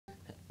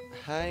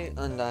Hi,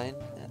 Undyne.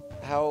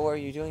 How are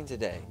you doing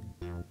today?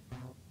 I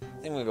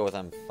think I'm gonna go with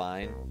I'm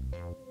fine,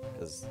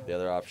 because the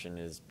other option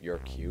is you're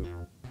cute.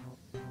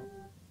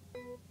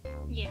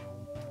 Yeah.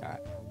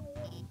 Alright.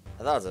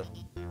 I thought so.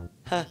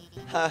 Ha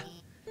ha.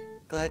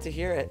 Glad to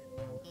hear it.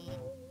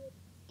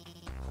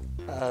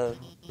 Uh,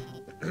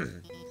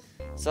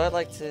 so I'd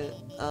like to,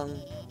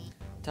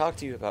 talk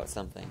to you about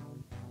something.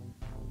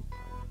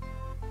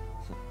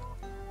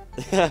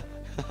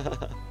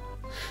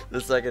 The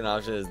second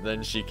option is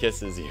then she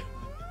kisses you.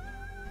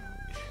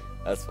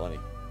 That's funny.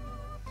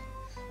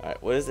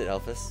 Alright, what is it,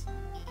 Elphys?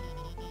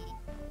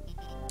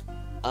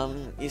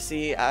 You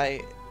see,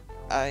 I,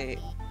 I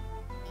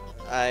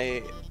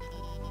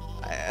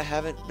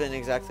haven't been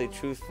exactly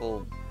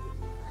truthful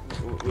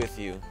with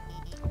you.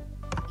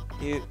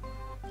 You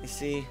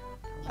see,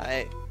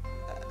 I,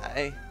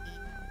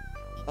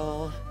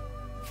 oh,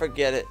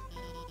 forget it.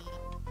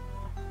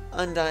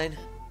 Undyne,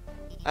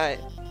 I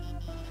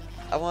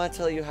want to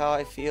tell you how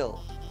I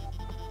feel.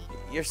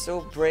 You're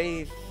so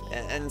brave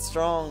and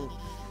strong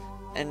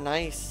and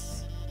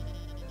nice.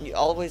 You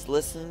always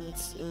listen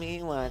to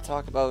me when I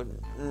talk about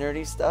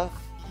nerdy stuff.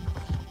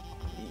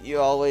 You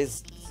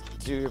always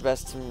do your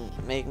best to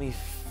make me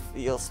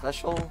feel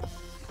special.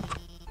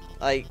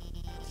 Like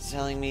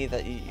telling me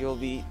that you'll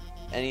beat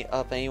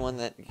anyone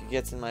that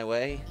gets in my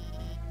way.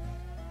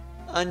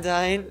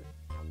 Undyne.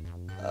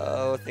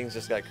 Oh, things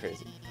just got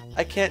crazy.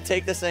 I can't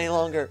take this any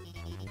longer.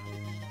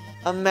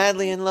 I'm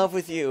madly in love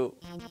with you.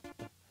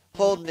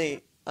 Hold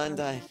me,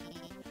 Undyne.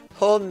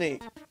 Hold me.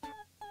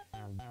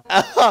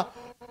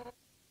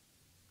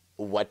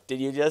 What did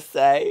you just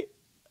say?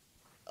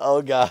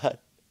 Oh god.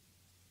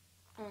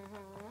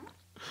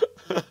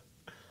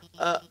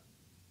 uh,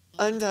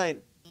 Undyne,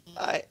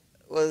 I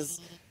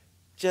was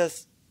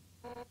just...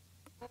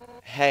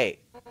 Hey,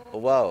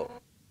 whoa,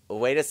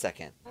 wait a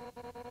second.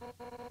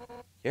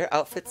 Your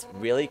outfit's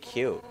really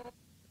cute.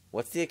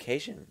 What's the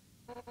occasion?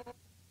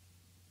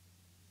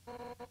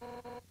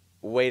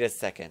 Wait a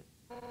second.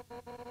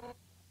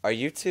 Are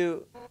you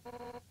two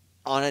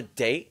on a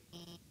date?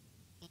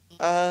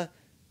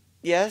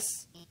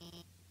 Yes?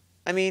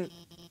 I mean,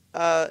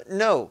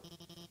 no.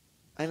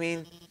 I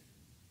mean,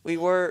 we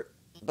were,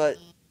 but,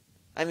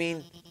 I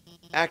mean,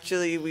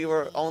 actually we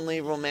were only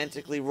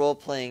romantically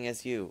role-playing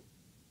as you.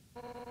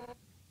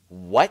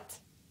 What?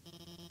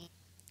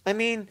 I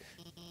mean,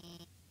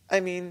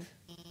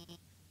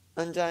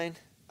 Undyne,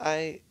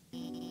 I've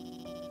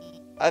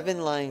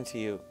been lying to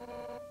you.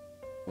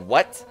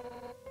 What?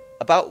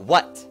 About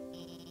what?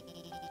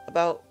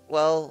 About,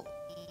 well,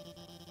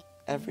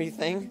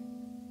 everything?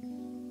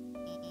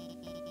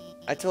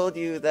 I told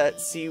you that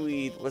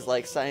seaweed was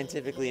like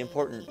scientifically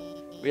important.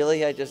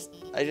 Really, I just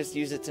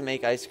use it to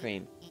make ice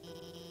cream.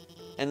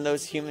 And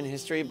those human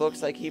history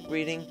books I keep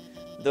reading,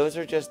 those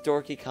are just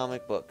dorky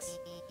comic books.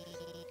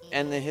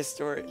 And the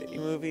history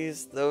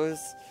movies,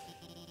 those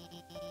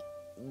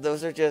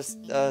are just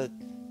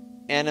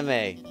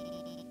anime.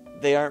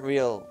 They aren't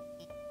real.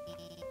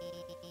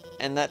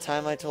 And that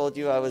time I told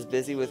you I was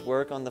busy with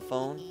work on the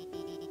phone,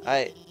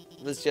 I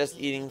was just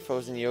eating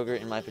frozen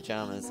yogurt in my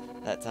pajamas.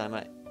 That time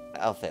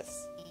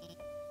Alphys.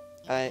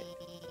 I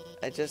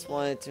just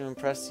wanted to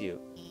impress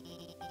you.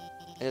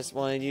 I just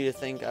wanted you to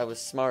think I was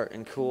smart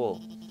and cool.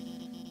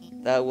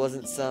 That I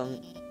wasn't some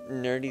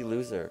nerdy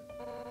loser.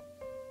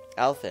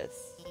 Alphys.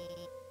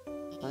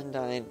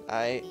 Undyne,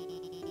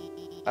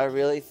 I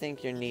really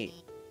think you're neat.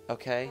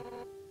 Okay?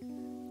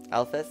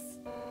 Alphys?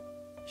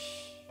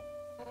 Shh.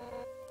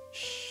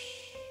 Shh.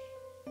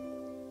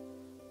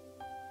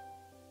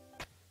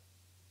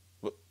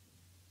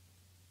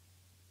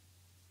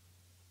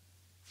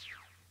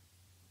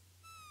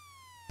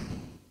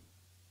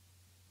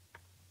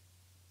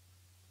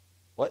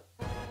 What?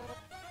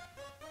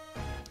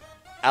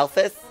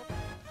 Alphys?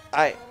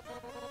 I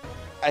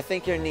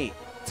think you're neat,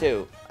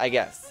 too, I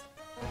guess.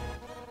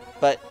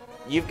 But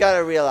you've got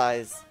to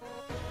realize,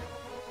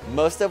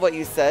 most of what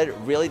you said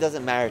really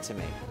doesn't matter to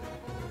me.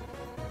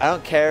 I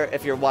don't care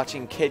if you're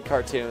watching kid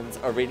cartoons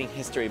or reading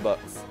history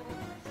books.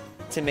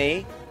 To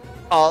me,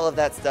 all of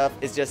that stuff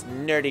is just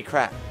nerdy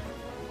crap.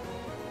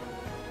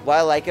 What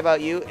I like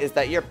about you is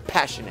that you're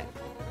passionate.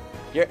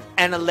 You're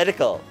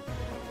analytical.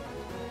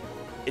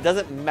 It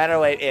doesn't matter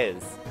what it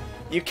is.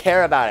 You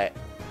care about it.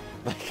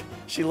 Like,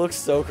 she looks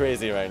so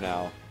crazy right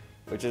now,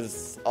 which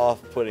is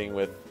off-putting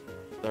with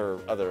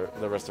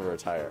the rest of her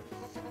attire.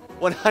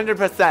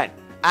 100%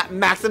 at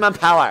maximum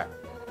power.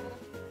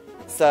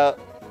 So,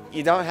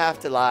 you don't have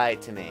to lie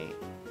to me.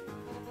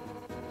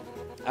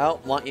 I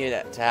don't want you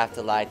to have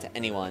to lie to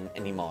anyone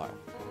anymore.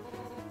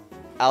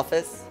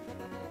 Alphys,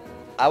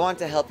 I want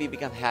to help you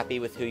become happy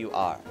with who you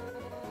are.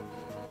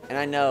 And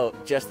I know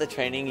just the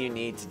training you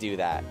need to do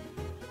that.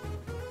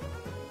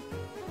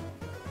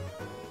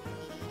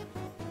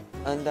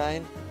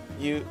 Undyne,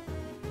 you're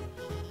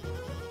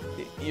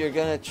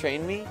gonna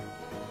train me?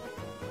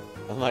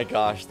 Oh my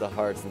gosh, the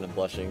hearts and the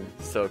blushing.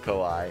 So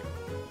kawaii.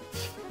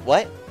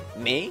 What?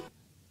 Me?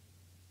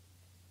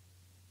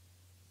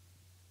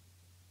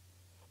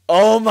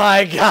 Oh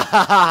my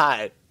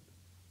god!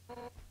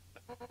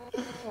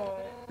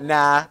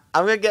 Nah,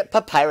 I'm gonna get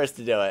Papyrus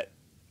to do it.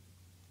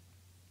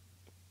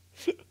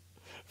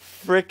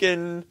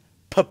 Frickin'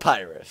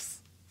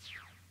 Papyrus.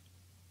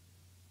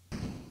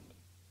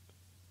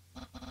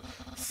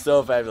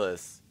 So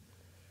fabulous.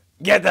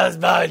 Get those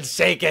bones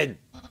shaking.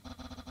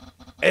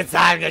 It's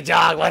time to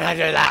jog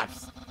 100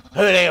 laps.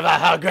 Hooting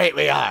about how great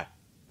we are.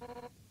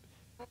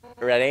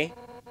 Ready?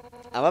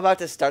 I'm about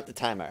to start the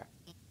timer.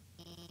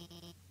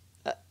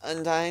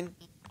 Undyne,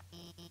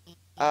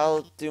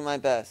 I'll do my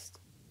best.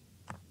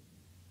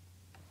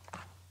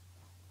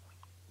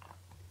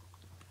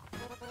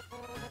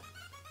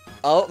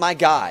 Oh my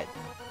god.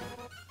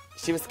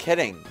 She was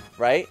kidding,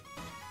 right?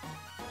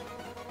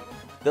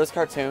 Those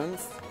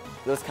cartoons,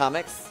 those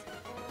comics,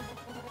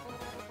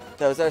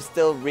 those are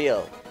still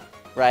real,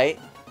 right?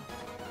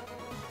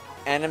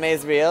 Anime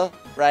is real,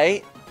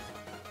 right?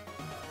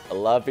 A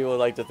lot of people would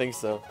like to think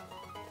so.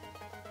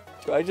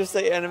 Do I just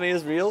say anime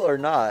is real or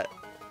not?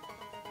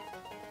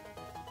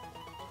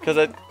 Because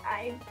I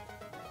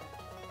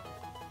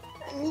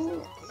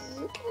mean,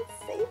 you can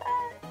say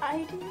that. I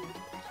don't know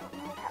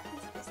what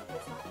happens if you say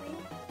it's not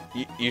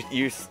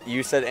real.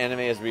 You said anime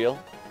is real?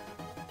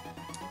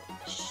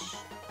 Shh.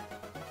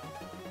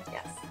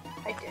 Yes,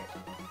 I did.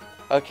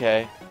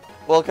 Okay.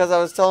 Well, because I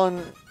was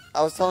telling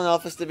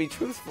Alphys to be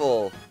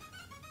truthful.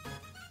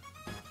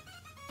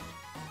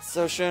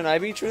 So shouldn't I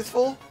be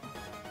truthful?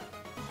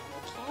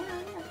 You can.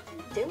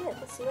 Do it.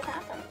 Let's see what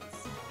happens.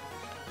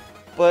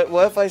 But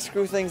what if I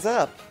screw things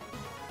up?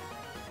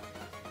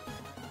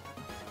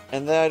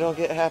 And then I don't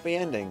get a happy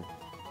ending.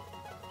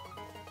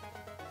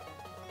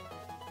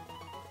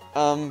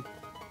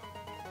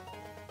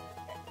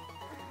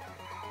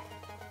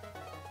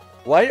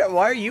 Why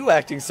are you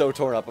acting so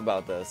torn up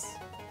about this?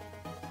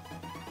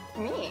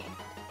 Me?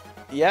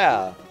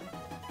 Yeah.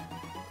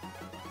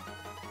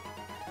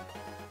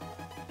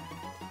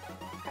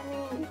 I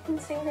mean, you can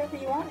say whatever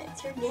you want.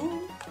 It's your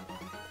game.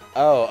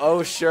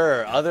 Oh,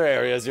 sure. Other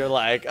areas you're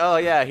like, oh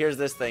yeah, here's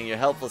this thing, your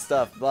helpful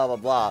stuff, blah blah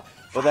blah.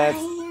 But that's.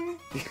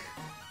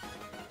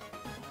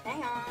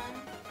 Hang on.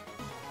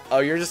 Oh,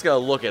 you're just gonna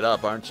look it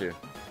up, aren't you?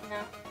 No.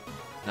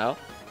 No?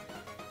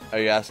 Are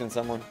you asking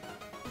someone?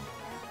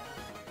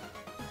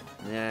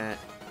 Yeah.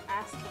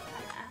 I'm asking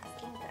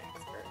the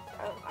expert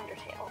of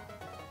Undertale.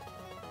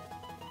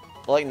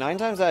 Well, like 9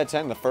 times out of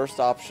 10, the first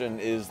option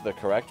is the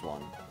correct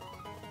one.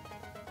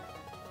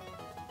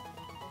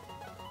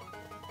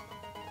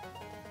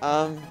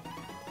 Hang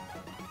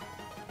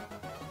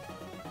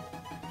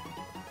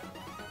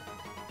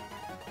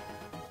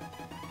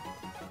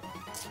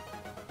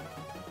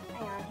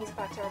on, he's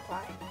about to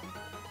reply.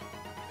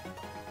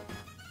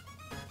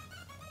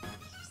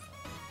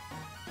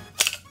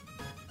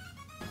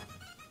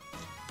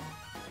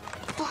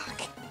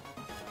 Fuck!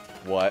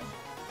 What?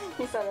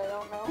 He said I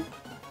don't know.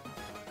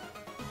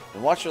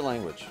 And watch your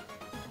language.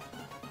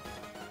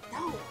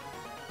 No!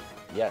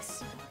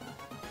 Yes.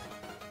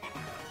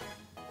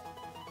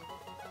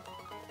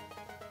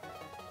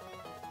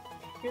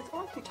 You're the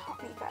one who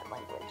taught me bad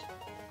language.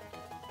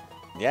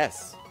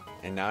 Yes.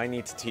 And now I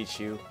need to teach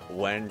you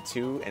when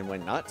to and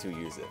when not to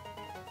use it.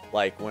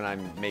 Like when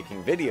I'm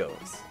making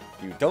videos,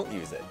 you don't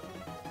use it.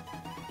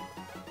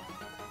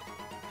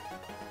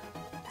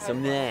 So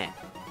meh.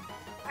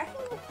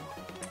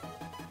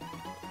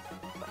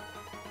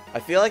 I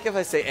feel like if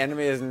I say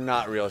anime is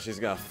not real, she's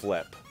gonna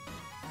flip.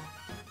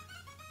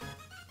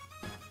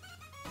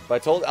 But I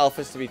told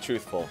Alphys to be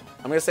truthful.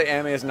 I'm gonna say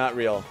anime is not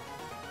real.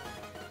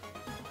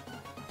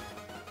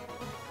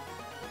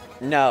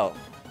 No.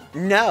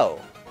 No!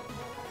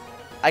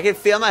 I can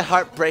feel my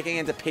heart breaking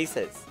into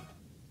pieces.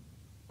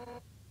 I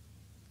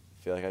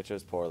feel like I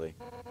chose poorly.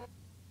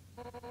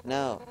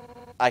 No.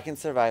 I can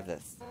survive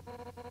this.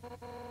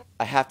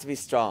 I have to be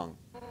strong.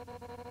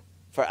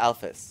 For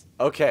Alphys.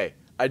 Okay.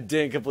 I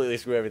didn't completely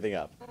screw everything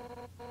up.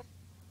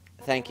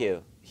 Thank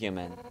you,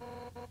 human.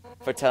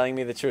 For telling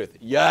me the truth.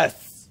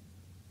 Yes!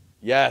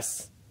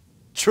 Yes!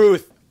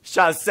 Truth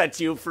shall set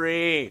you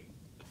free!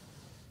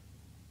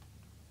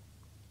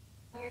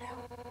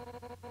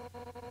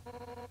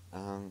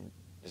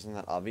 Isn't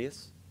that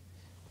obvious?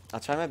 I'll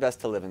try my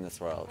best to live in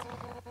this world.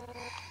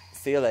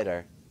 See you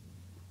later.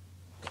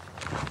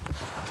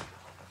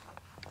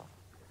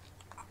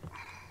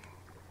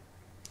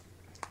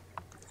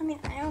 I mean,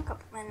 I know a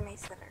couple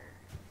animes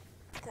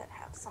that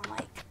have some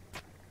like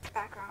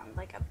background,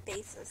 like a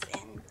basis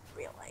in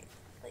real life,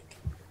 like.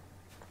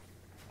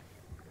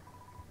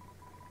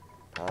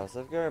 Piles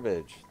of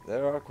garbage.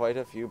 There are quite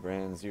a few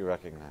brands you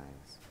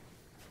recognize.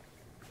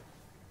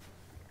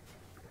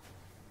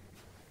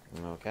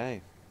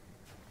 Okay.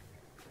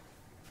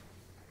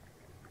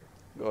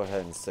 Go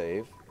ahead and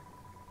save.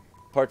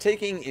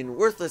 Partaking in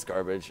worthless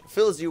garbage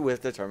fills you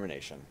with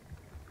determination.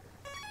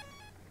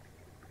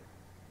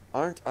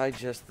 Aren't I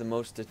just the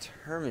most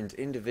determined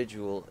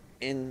individual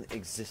in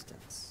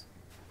existence?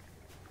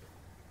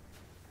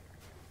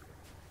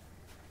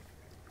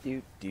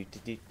 Do do do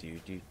do do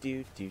do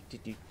do do do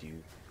do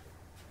do.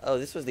 Oh,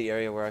 this was the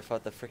area where I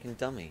fought the frickin'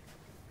 dummy.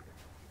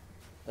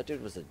 That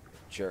dude was a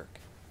jerk.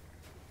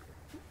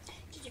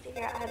 Did you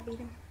figure out how to beat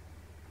him?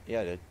 Yeah,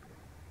 I did.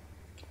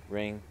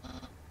 Ring.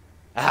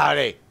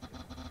 Howdy!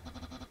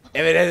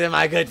 If it isn't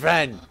my good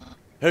friend,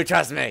 who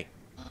trusts me,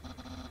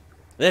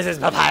 this is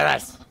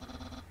Papyrus.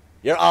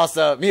 You're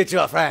also a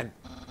mutual friend.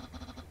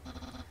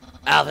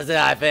 Alphys and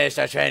I finished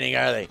our training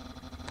early.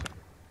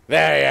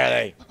 Very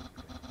early.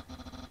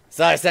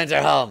 So I sent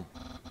her home.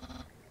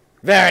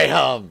 Very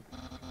home.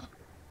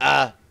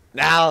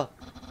 Now,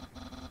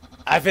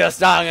 I feel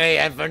strongly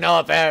and for no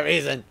apparent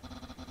reason.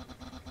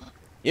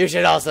 You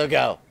should also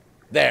go.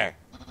 There.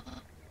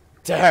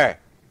 To her.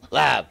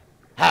 Lab.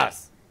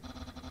 House.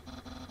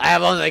 I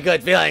have only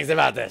good feelings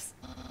about this.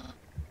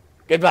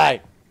 Goodbye.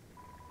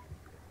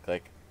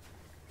 Click.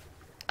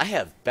 I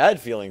have bad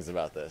feelings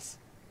about this.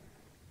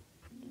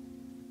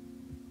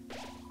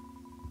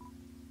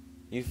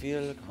 You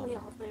feel calm. We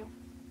all do.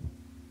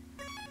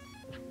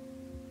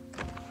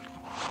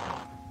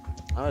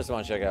 I just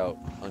want to check out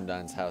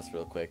Undyne's house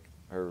real quick.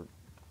 Her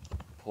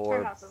poor...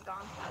 Her house is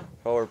gone.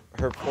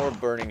 Her poor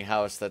burning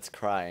house that's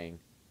crying.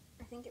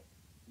 I think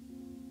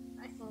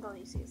all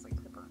you see is like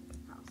the burned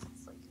house.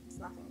 It's like it's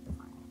nothing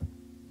defined.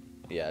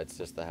 Yeah, it's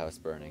just the house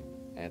burning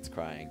and it's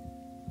crying.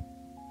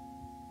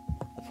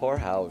 The poor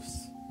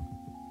house.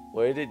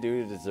 What did it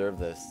do to deserve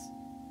this?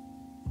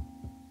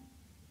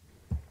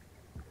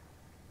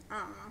 I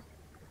don't know.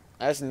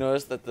 I just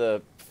noticed that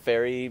the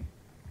fairy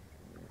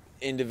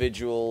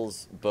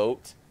individual's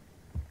boat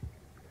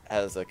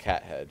has a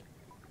cat head.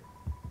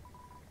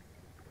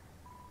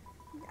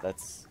 Yeah.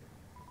 That's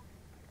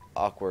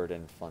awkward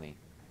and funny.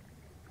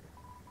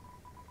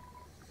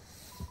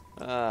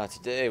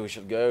 Today we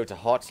shall go to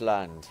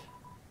Hotland.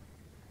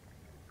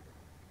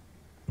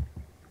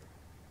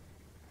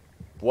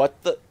 What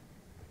the?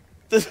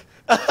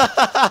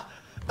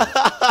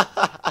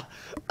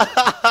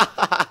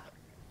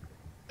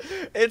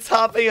 It's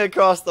hopping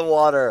across the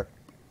water.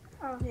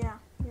 Oh yeah,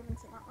 you haven't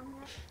seen that one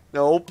yet.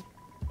 Nope.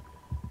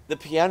 The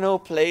piano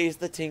plays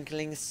the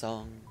tinkling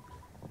song.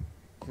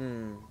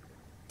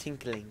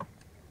 Tinkling.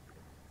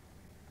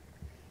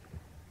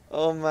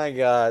 Oh my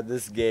god,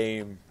 this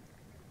game.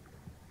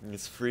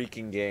 This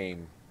freaking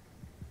game.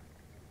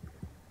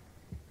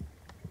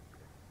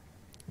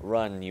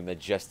 Run, you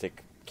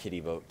majestic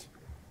kitty boat.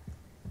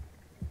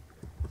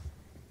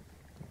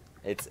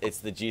 It's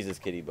the Jesus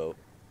kitty boat.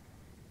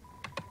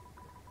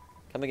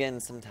 Come again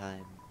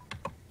sometime.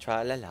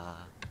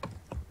 Tra-la-la.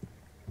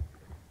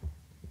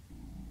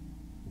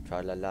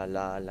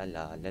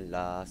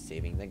 Tra-la-la-la-la-la-la-la.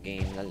 Saving the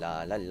game,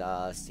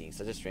 la-la-la-la. Seeing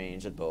such a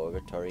strange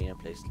laboratory in a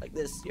place like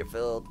this, you're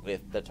filled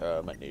with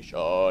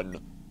determination.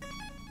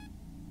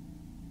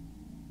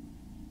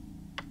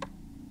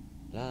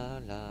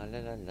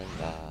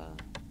 La-la-la-la-la-la.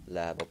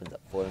 Lab opens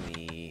up for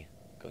me.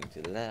 Going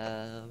to the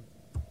lab.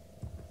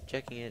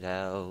 Checking it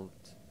out.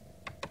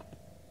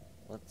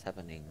 What's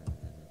happening?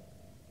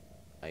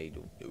 I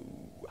don't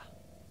know.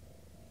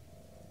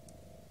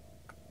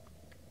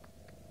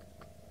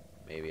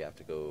 Maybe I have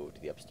to go to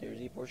the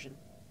upstairs-y portion.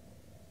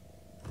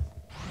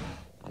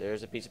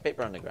 There's a piece of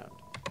paper on the ground.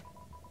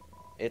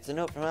 It's a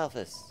note from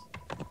Alphys.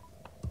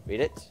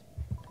 Read it?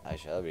 I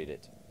shall read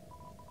it.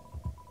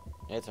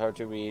 It's hard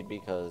to read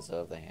because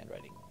of the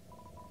handwriting.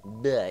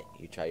 But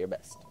you try your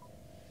best.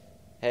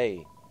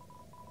 Hey.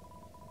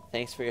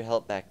 Thanks for your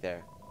help back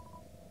there.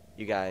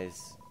 You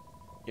guys,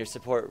 your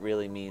support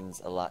really means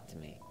a lot to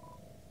me.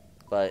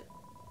 But,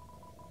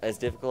 as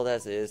difficult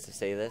as it is to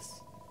say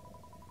this,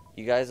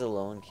 you guys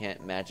alone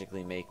can't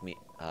magically make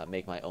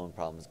my own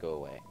problems go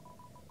away.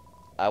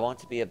 I want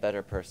to be a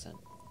better person.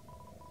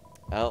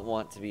 I don't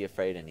want to be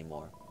afraid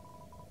anymore.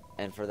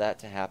 And for that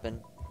to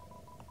happen,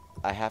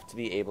 I have to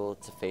be able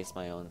to face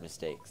my own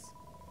mistakes.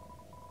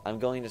 I'm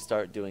going to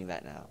start doing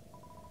that now.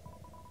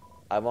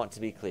 I want to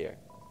be clear.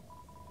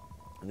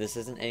 This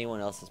isn't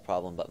anyone else's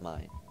problem but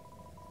mine.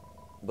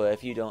 But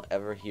if you don't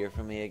ever hear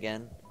from me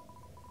again,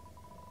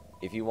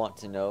 if you want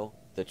to know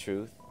the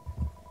truth,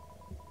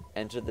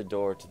 enter the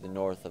door to the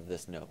north of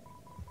this note.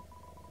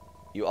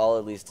 You all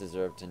at least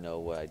deserve to know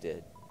what I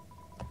did.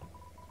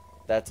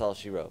 That's all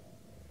she wrote.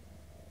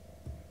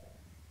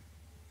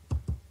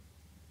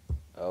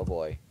 Oh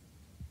boy.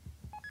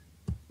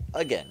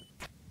 Again,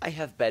 I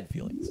have bad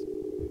feelings.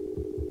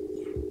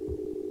 Yeah.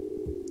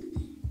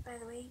 By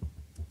the way,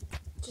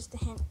 just a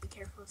hint, be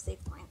careful of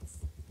save points.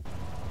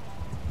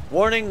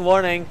 Warning,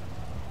 warning.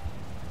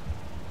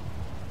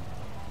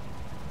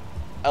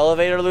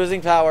 Elevator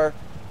losing power.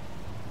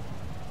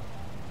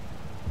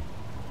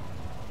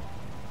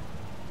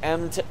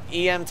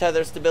 EM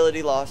tether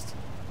stability lost.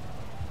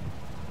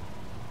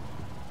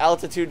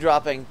 Altitude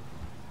dropping.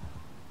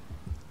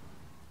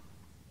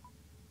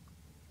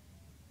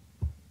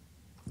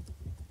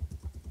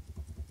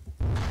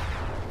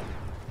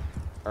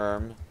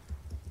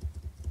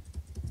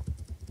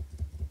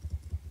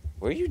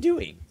 What are you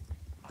doing?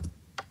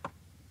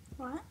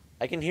 What?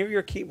 I can hear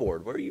your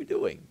keyboard. What are you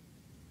doing?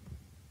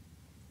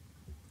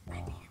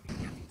 I'm playing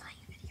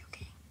a video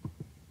game.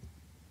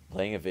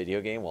 Playing a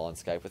video game while on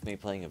Skype with me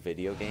playing a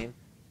video game?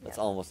 That's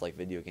Yeah. almost like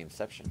video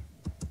gameception.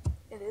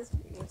 It is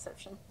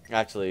Gameception.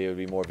 Actually, it would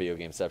be more video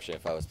gameception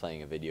if I was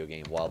playing a video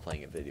game while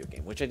playing a video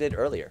game, which I did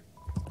earlier.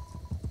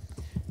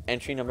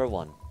 Entry number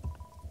 1.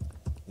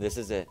 This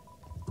is it.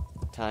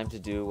 Time to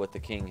do what the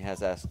king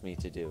has asked me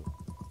to do.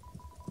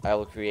 I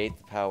will create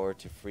the power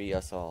to free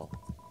us all.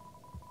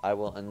 I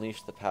will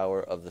unleash the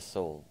power of the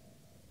soul.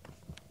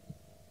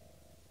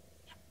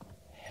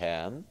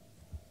 Ham?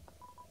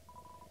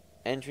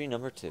 Entry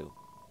number 2.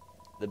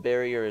 The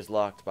barrier is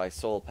locked by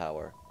soul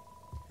power.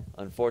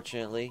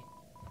 Unfortunately,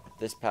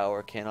 this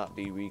power cannot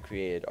be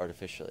recreated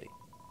artificially.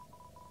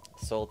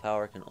 Soul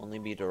power can only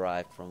be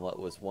derived from what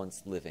was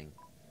once living.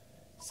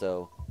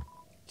 So,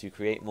 to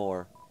create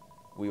more,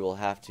 we will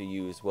have to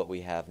use what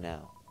we have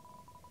now.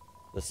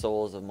 The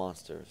souls of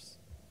monsters.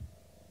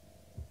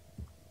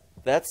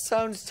 That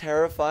sounds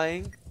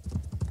terrifying.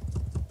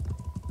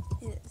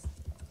 It is.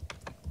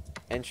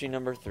 Entry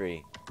number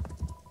 3.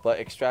 But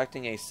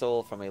extracting a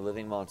soul from a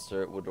living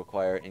monster would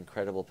require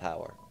incredible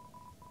power.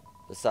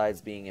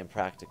 Besides being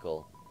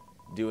impractical,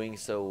 doing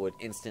so would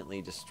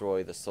instantly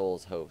destroy the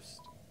soul's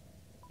host.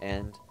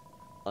 And,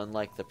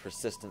 unlike the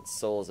persistent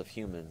souls of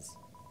humans,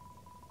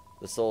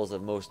 the souls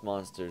of most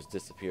monsters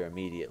disappear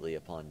immediately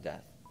upon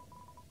death.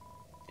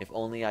 If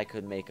only I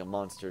could make a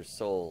monster's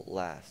soul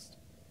last.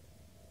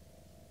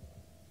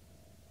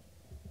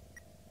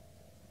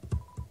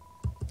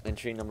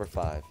 Entry number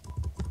 5.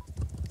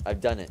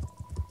 I've done it.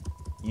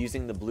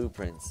 Using the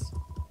blueprints,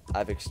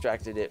 I've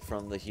extracted it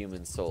from the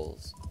human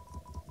souls.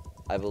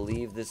 I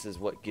believe this is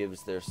what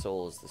gives their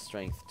souls the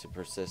strength to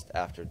persist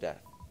after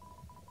death.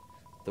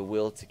 The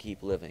will to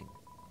keep living.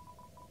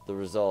 The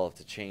resolve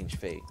to change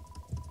fate.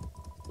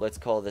 Let's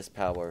call this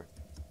power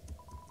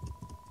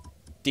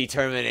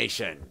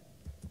determination.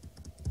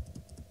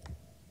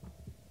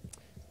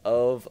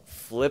 Of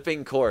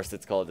flipping course,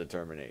 it's called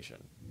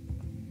determination.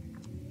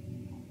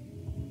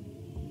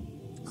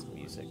 Some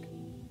music.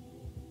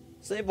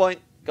 Save point.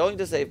 Going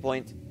to save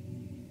point.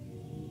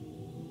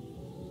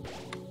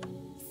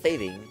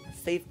 Saving.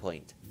 Save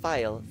point.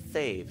 File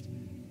saved.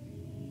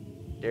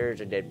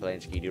 There's a dead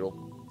plant, Ski-Doodle.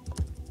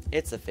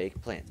 It's a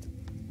fake plant.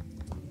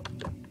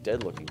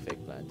 Dead looking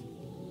fake plant.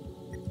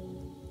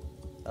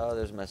 Oh,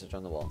 there's a message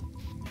on the wall.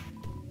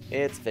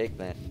 It's fake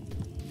plant.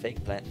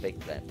 Fake plant, fake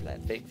plant,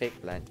 plant,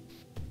 fake plant.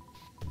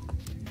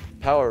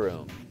 Power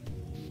room.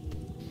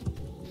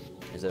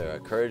 Is there a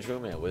courage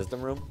room and a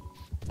wisdom room?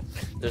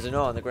 There's a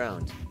note on the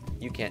ground.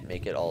 You can't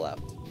make it all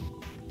out.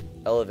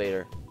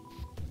 Elevator.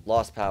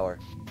 Lost power.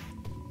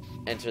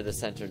 Enter the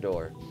center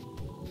door.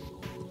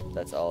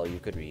 That's all you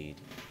could read.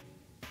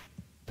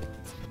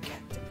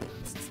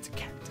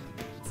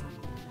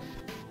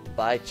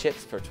 Buy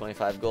chips for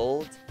 25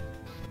 gold.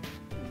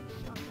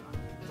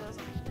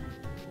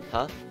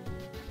 Huh?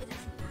 It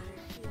doesn't matter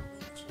if you don't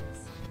eat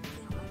chips.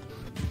 They don't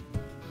do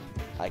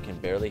much. I can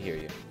barely hear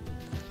you.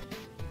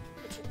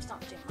 The chips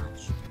don't do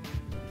much.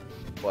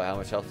 Boy, how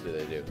much health do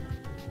they do?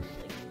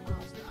 Like,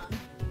 almost none.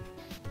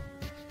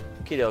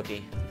 Okie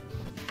dokie.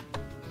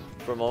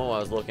 For a moment when I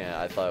was looking at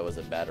it, I thought it was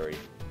a battery.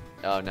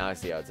 Oh, now I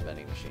see how it's a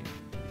vending machine.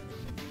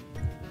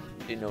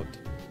 Denote.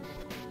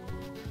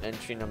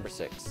 Entry number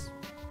 6.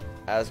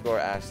 Asgore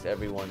asked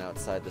everyone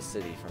outside the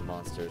city for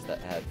monsters that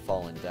had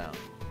fallen down.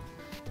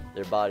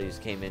 Their bodies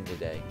came in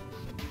today.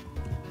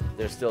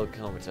 They're still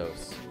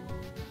comatose.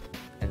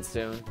 And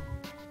soon,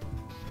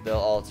 they'll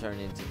all turn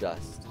into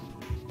dust.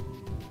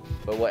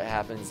 But what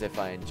happens if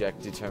I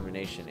inject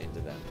determination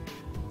into them?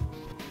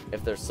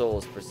 If their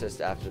souls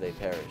persist after they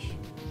perish,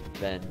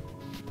 then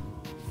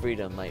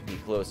freedom might be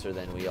closer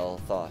than we all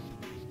thought.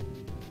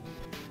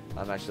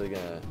 I'm actually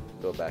gonna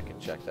go back and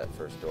check that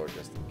first door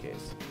just in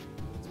case.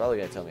 It's probably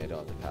gonna tell me I don't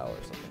have the power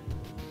or something.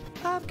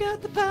 I've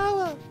got the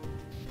power!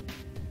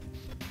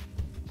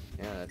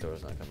 Yeah, that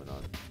door's not coming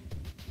on.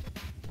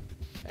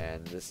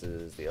 And this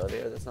is the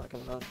elevator that's not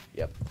coming on?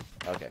 Yep.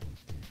 Okay.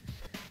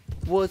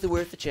 Was it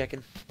worth the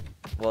checking?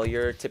 Well,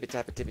 you're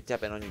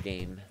tippy-tapping on your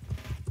game.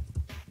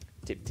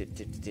 Tip, tip,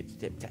 tip, tip,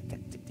 tip, tap, tap,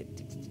 tip, tip,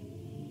 tip, tip.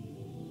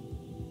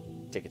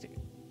 Tick it, tick it.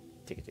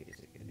 Tick it, tick it,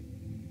 tick it.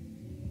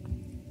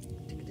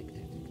 Tick it, tick it,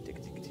 tick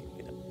it, tick it,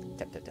 tick it.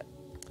 Tap, tap, tap.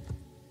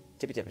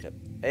 Tippy, tappy, tap.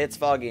 It's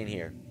foggy in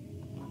here.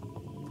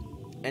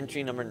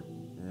 Entry number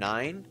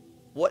 9?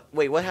 What?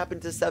 Wait, what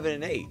happened to 7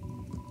 and 8?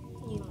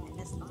 You might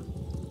miss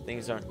them.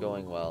 Things aren't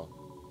going well.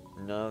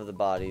 None of the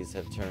bodies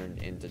have turned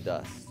into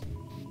dust,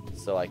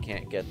 so I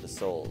can't get the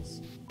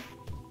souls.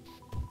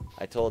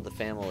 I told the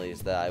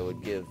families that I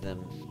would give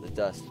them the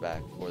dust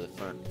back for the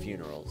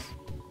funerals.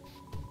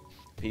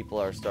 People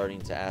are starting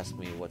to ask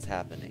me what's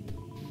happening.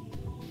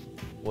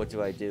 What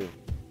do I do?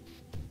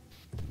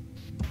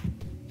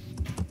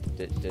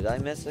 Did I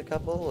miss a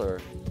couple, or?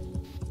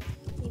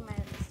 You might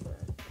have missed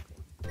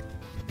it.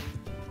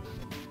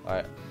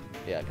 Alright,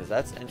 yeah, because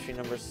that's entry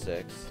number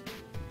 6.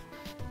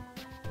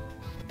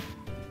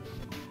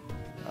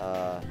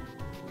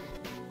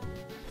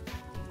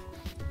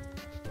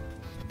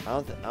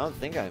 I don't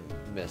think I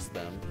missed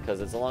them, because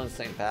it's along the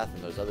same path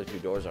and those other 2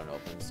 doors aren't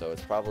open, so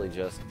it's probably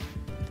just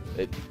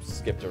it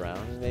skipped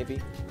around,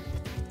 maybe.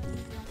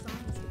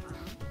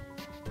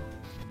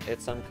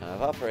 It's some kind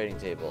of operating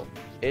table.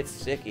 It's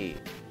sticky.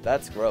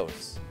 That's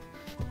gross.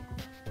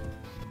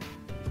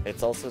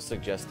 It's also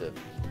suggestive.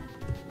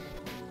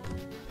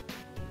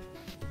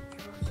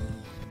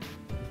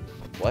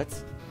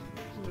 What?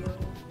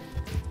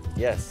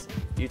 Yes,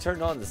 you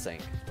turned on the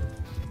sink.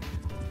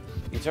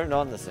 You turned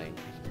on the sink.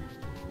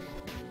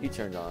 You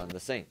turned on the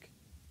sink.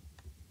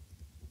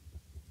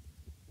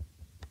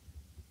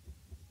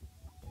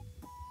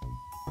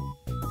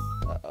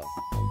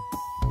 Uh-oh.